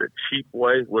do it the cheap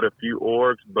way with a few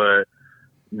orgs, but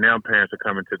now parents are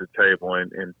coming to the table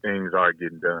and things are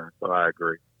getting done. So I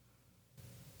agree.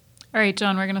 All right,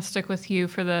 John, we're going to stick with you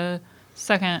for the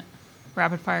second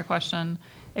rapid fire question.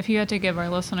 if you had to give our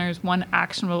listeners one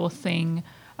actionable thing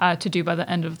to do by the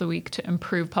end of the week to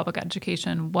improve public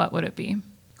education, what would it be?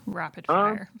 Rapid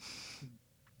fire.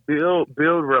 Build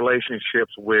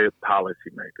relationships with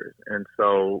policymakers. And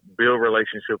so build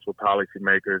relationships with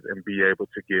policymakers and be able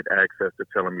to get access to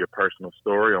tell them your personal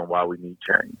story on why we need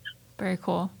change. Very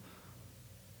cool.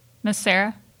 Miss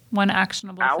Sarah, one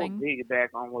actionable thing? I would piggyback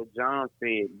on what John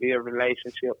said, build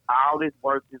relationships. All this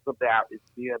work is about is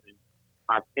building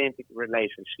authentic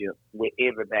relationships with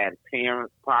everybody,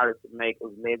 parents,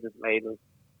 policymakers, legislators,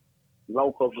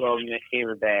 local government,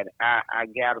 everybody. I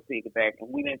got to piggyback, and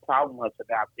we didn't talk much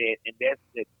about that, and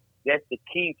that's the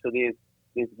key to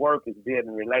this work is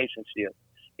building relationships.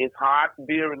 It's hard to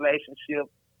build relationships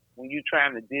when you're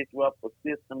trying to disrupt a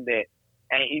system that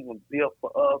ain't even built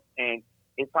for us, and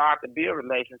it's hard to build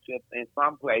relationships in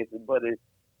some places, but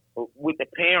with the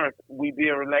parents, we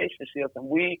build relationships, and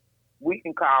we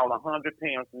can call 100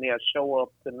 parents and they'll show up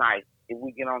tonight. If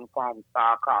we get on the phone and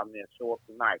start calling, they'll show up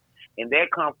tonight. And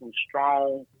that comes from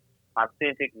strong,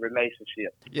 authentic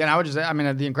relationships. Yeah, and I would just say, I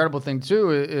mean, the incredible thing,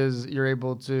 too, is you're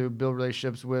able to build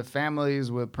relationships with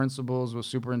families, with principals, with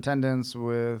superintendents,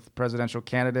 with presidential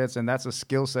candidates, and that's a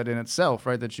skill set in itself,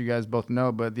 right, that you guys both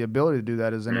know. But the ability to do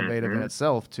that is innovative in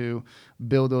itself, to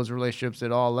build those relationships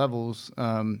at all levels,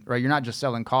 right? You're not just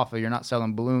selling coffee. You're not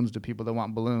selling balloons to people that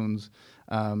want balloons.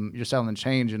 You're selling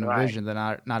change and a vision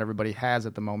that not everybody has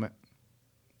at the moment.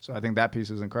 So I think that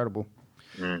piece is incredible.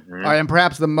 Mm-hmm. All right, and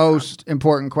perhaps the most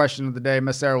important question of the day,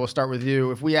 Miss Sarah, we'll start with you.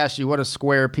 If we asked you what does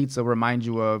Square Pizza remind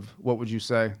you of, what would you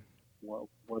say? Well,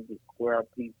 what does Square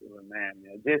Pizza remind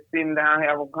me of? Just sitting down,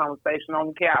 having a conversation on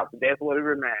the couch. That's what it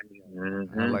reminds me of.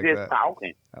 Mm-hmm. I like just that.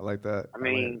 Talking. I like that. I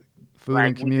mean, food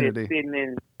and community. Just sitting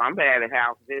in somebody's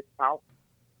house, just talking.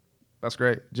 That's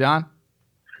great. John?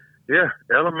 Yeah,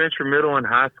 elementary, middle, and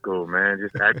high school, man.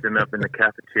 Just acting up in the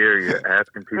cafeteria,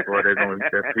 asking people are they going to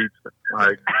eat their pizza.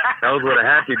 Like, that was what a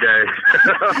happy day.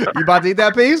 You about to eat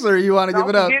that piece, or you want to give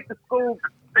it up? Don't forget the school,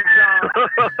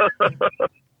 John.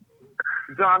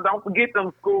 John, don't forget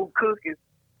them school cookies.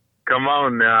 Come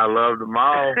on now, I love them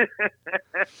all.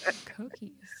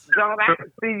 Cookies. John, I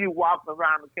can see you walking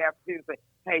around the cafeteria and say,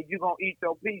 hey, you going to eat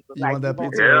your pizza. You want that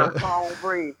pizza? Yeah.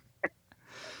 Bread.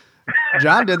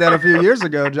 John did that a few years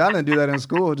ago. John didn't do that in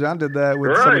school. John did that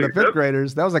with some of the fifth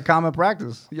graders. That was a common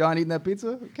practice. Y'all eating that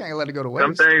pizza? You can't let it go to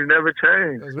waste. Some things never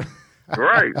change.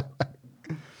 Right.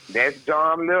 That's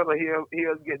John Little.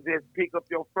 He'll just pick up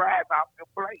your fries off your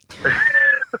plate.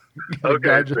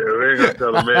 Okay, so we ain't gonna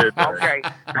tell him Okay.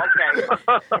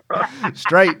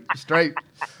 Straight.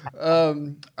 All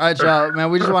right, y'all.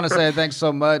 Man, we just want to say thanks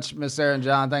so much, Miss Sarah and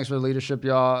John. Thanks for the leadership,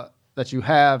 y'all, that you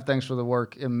have. Thanks for the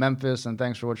work in Memphis, and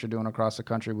thanks for what you're doing across the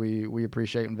country. We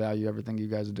appreciate and value everything you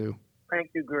guys do.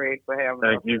 Thank you, Greg, for having us.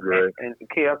 Thank you, Greg. And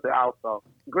Kelsey also.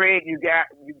 Greg, you got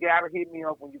to hit me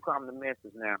up when you come to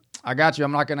Memphis now. I got you.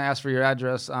 I'm not going to ask for your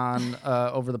address on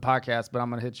over the podcast, but I'm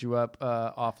going to hit you up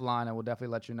offline, and we'll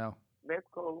definitely let you know. That's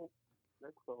cool.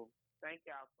 Thank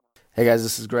y'all. Hey, guys,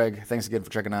 this is Greg. Thanks again for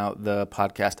checking out the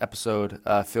podcast episode.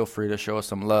 Feel free to show us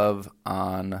some love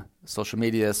on social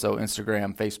media, so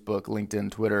Instagram, Facebook, LinkedIn,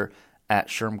 Twitter, at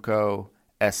Schermco,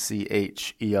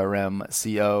 SCHERMCO,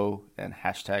 and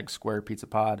hashtag Square Pizza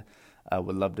Pod.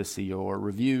 Would love to see your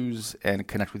reviews and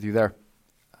connect with you there.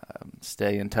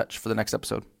 Stay in touch for the next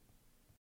episode.